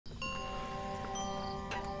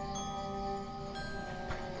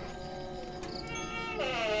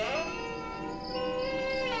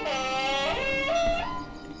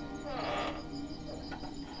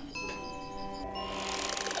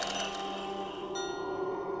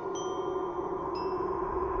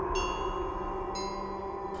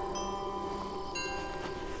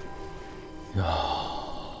야.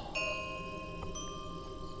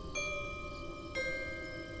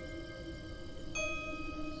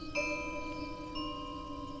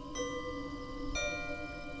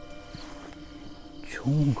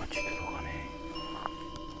 종같이 들어가네.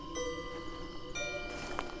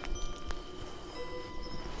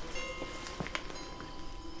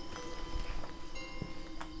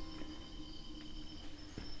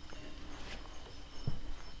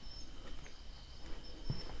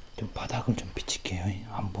 좀 바닥을 좀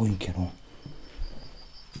비칠게요. 안 보이게로.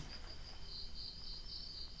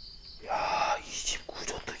 야, 이 집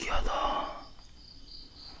구조 특이하다.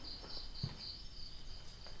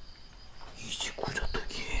 이 집 구조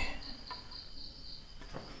특이해.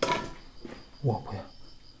 우와, 뭐야?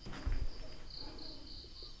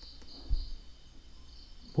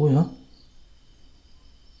 뭐야?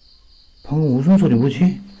 방금 웃음소리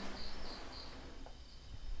뭐지?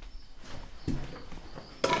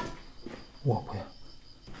 우와, 뭐야?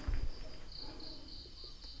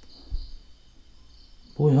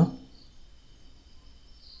 뭐야?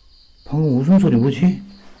 방금 웃음소리 뭐지?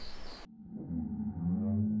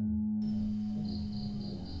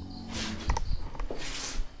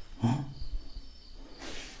 어?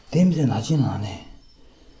 냄새 나지는 않네.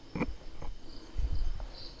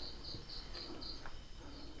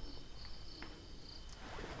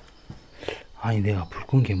 아니, 내가 불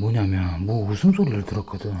끈 게 뭐냐면, 뭐 웃음소리를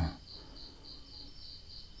들었거든.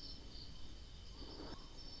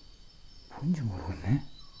 뭔지 모르겠네.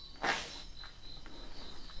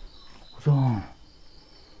 우선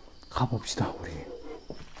가봅시다. 우리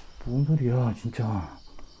뭔 소리야 진짜.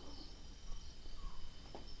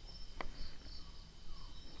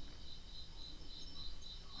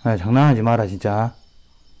 아, 장난하지 마라 진짜.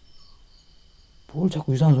 뭘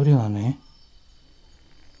자꾸 이상한 소리가 나네.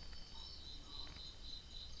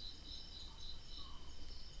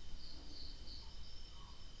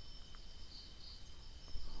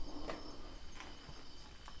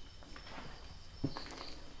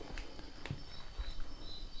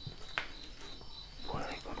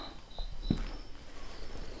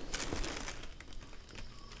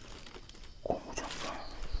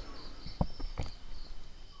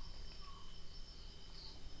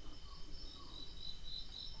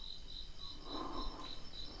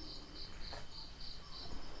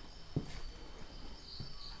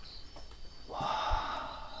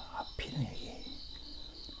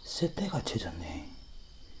 쇠대가 쳐졌네.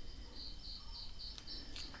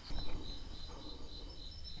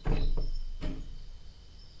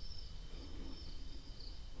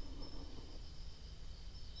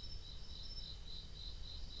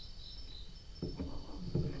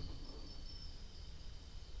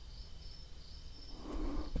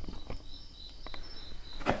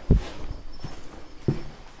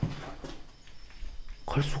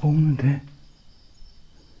 갈 수가 없는데.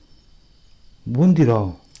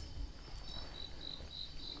 뭔디라.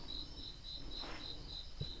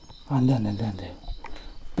 안돼 안돼 안돼.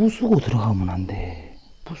 부수고 들어가면 안돼.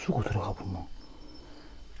 부수고 들어가 보면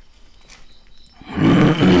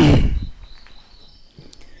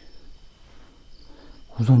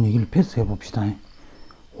우선 여기를 패스해 봅시다.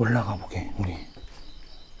 올라가 보게 우리.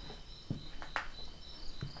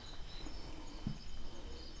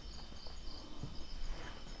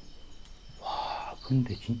 와,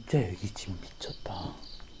 근데 진짜 여기 집 미쳤다.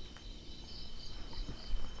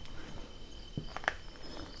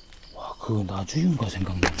 그 나주윤가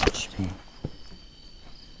생각난다 집이.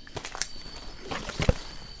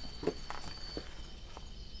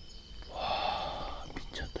 와,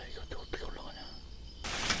 미쳤다. 이거 어떻게 올라가냐.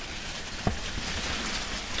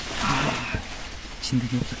 아,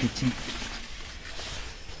 진드기 없었겠지.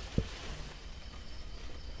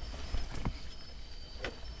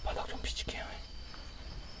 바닥 좀 비칠게요.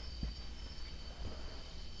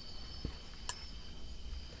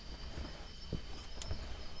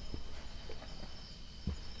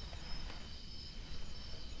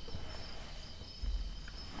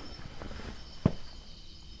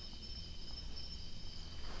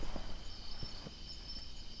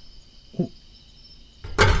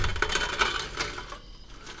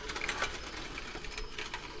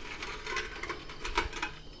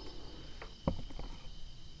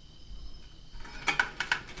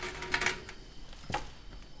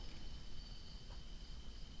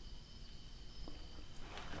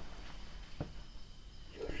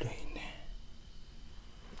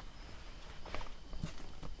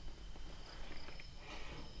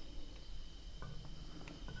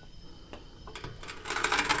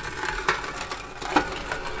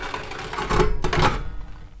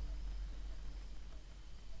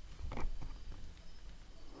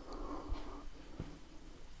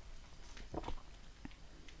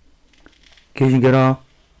 계신게라?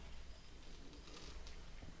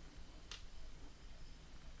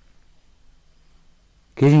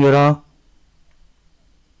 계신게라?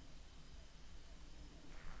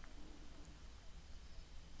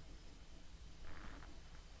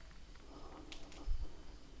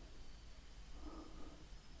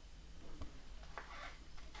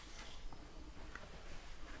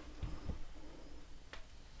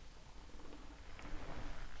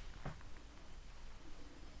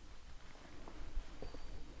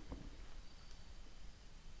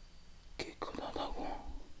 깨끗하다고.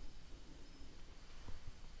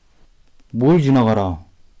 뭘 지나가라.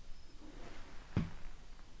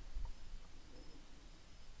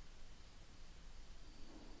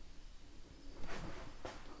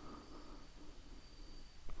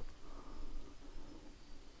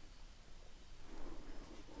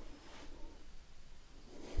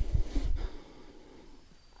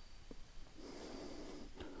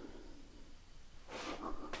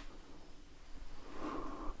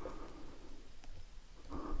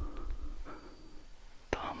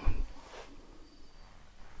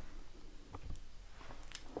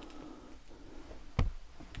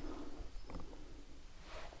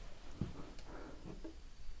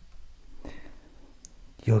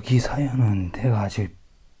 여기 사연은 내가 아직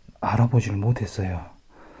알아보질 못했어요.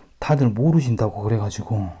 다들 모르신다고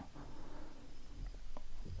그래가지고.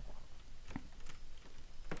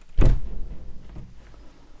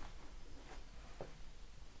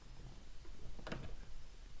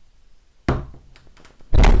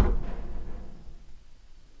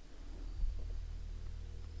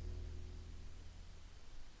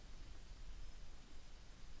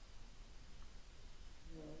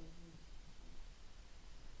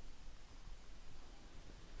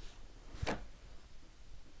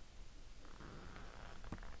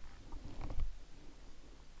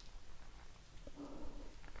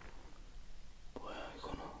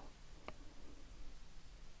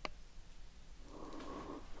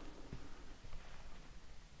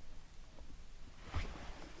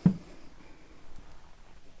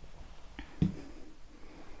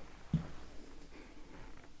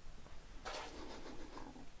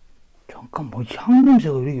 잠깐 뭐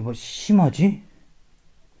향냄새가 왜 이렇게 뭐 심하지?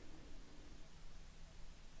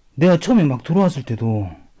 내가 처음에 막 들어왔을 때도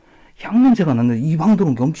향냄새가 났는데 이 방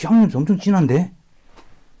들어온 게 엄청 향냄새 엄청 진한데?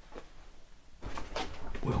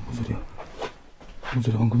 뭐야, 무슨 소리야? 무슨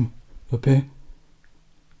소리야 방금 옆에?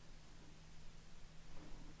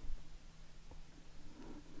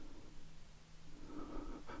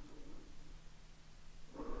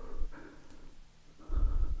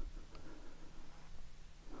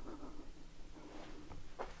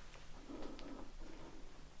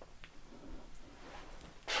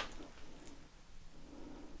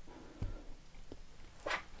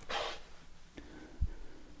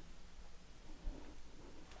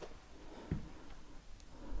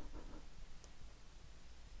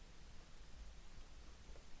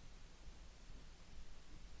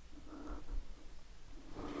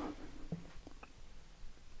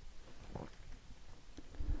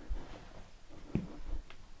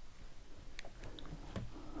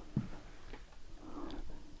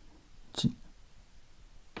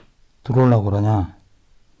 들어오려고 그러냐?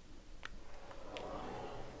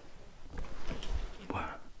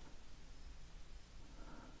 뭐야?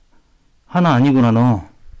 하나 아니구나 너.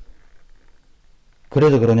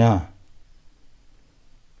 그래서 그러냐?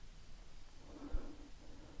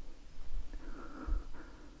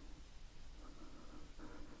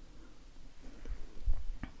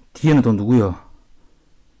 뒤에는 또 누구야?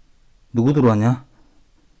 누구 들어왔냐?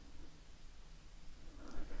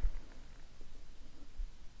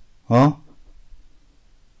 어?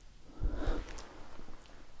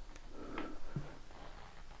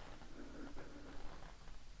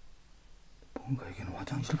 뭔가 여기는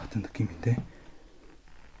화장실 같은 느낌인데?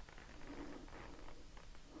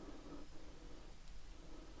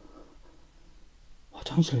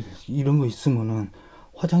 화장실 이런 거 있으면은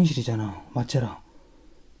화장실이잖아. 맞잖아.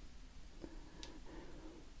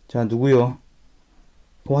 자, 누구요?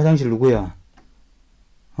 그 화장실 누구야?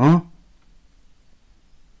 어?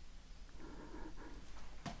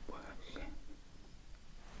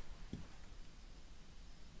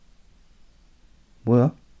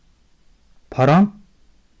 뭐야? 바람?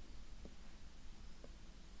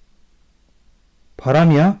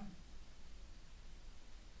 바람이야?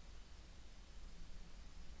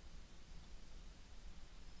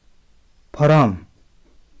 바람.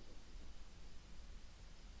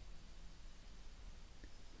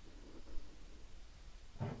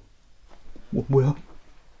 뭐야?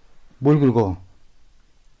 뭘 긁어?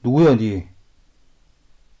 누구야, 니?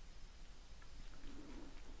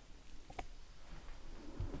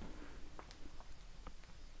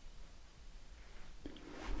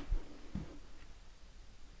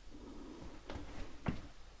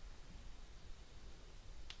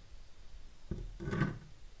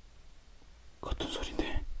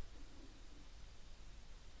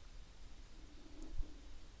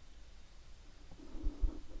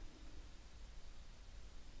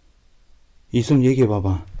 있으면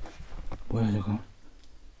얘기해봐봐. 뭐야 저거.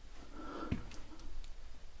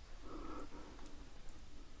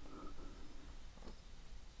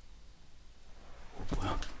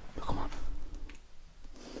 뭐야 잠깐만.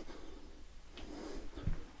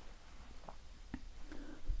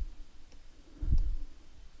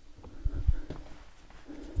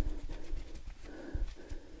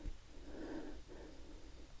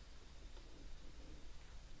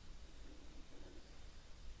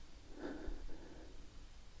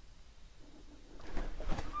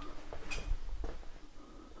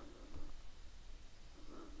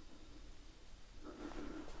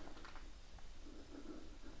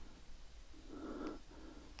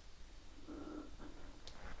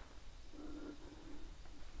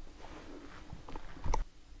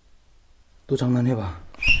 또 장난해봐.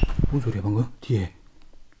 뭔 소리야 방금? 뒤에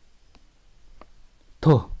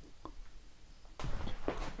더.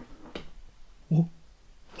 어?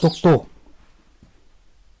 똑똑.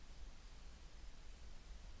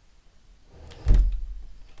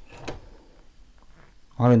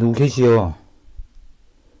 안에 누구 계시요?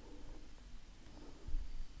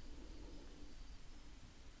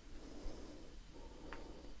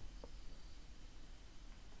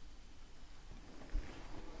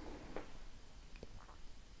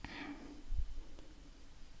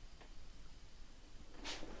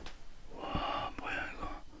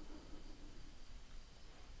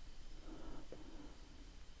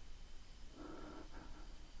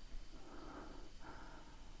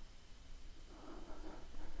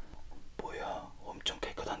 엄청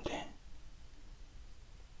깨끗한데.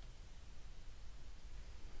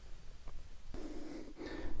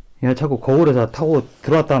 야 자꾸 거울에서 타고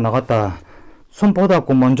들어왔다 나갔다 손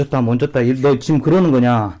뻗어갖고 만졌다 너 지금 그러는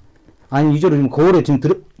거냐? 아니 이대로 지금 거울에 지금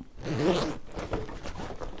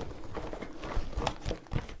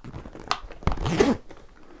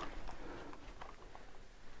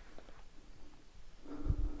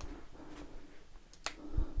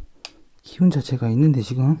기운 자체가 있는데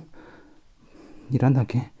지금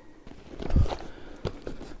일한다게.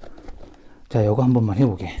 자 이거 한 번만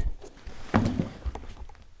해보게.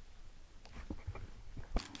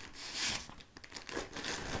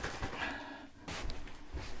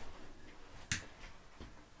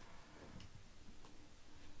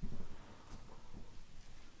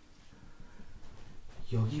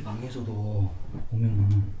 여기 방에서도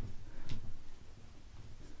보면은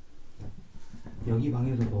여기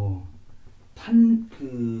방에서도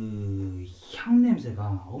향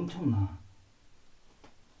냄새가 엄청나.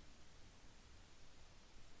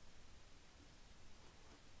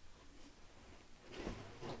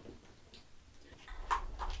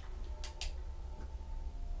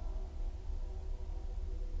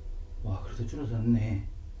 와 그래도 줄어들었네.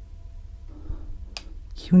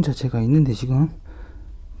 기운 자체가 있는데 지금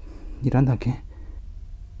일한다게.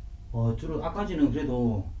 아까지는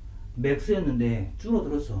그래도 맥스였는데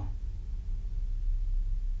줄어들었어.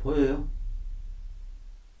 보여요?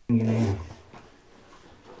 이게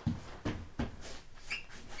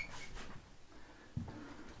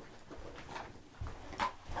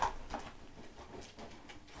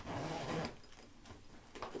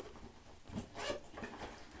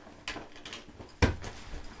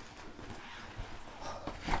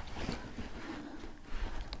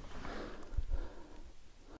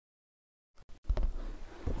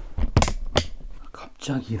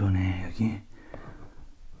갑자기 이러네 여기.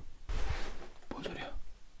 뭔 소리야?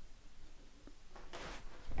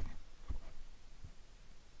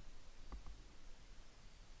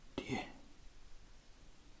 뒤에.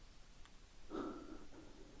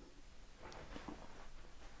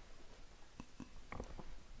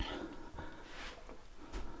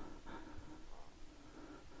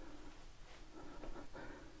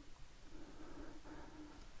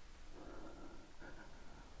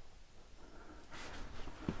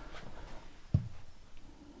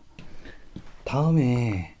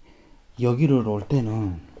 다음에 여기를 올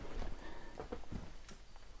때는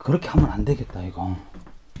그렇게 하면 안 되겠다 이거.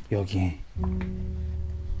 여기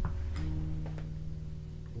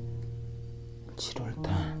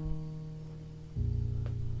 7월달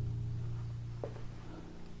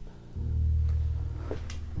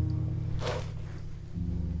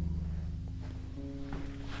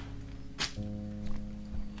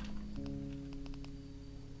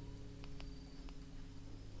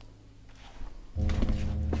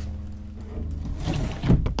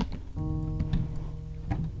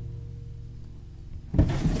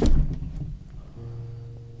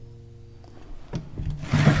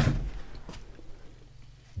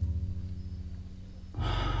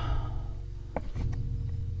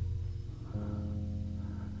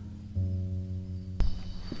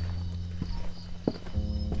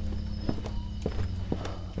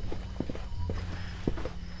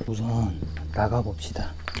우선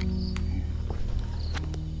나가봅시다.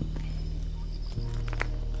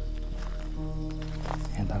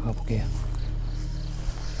 나가볼게요.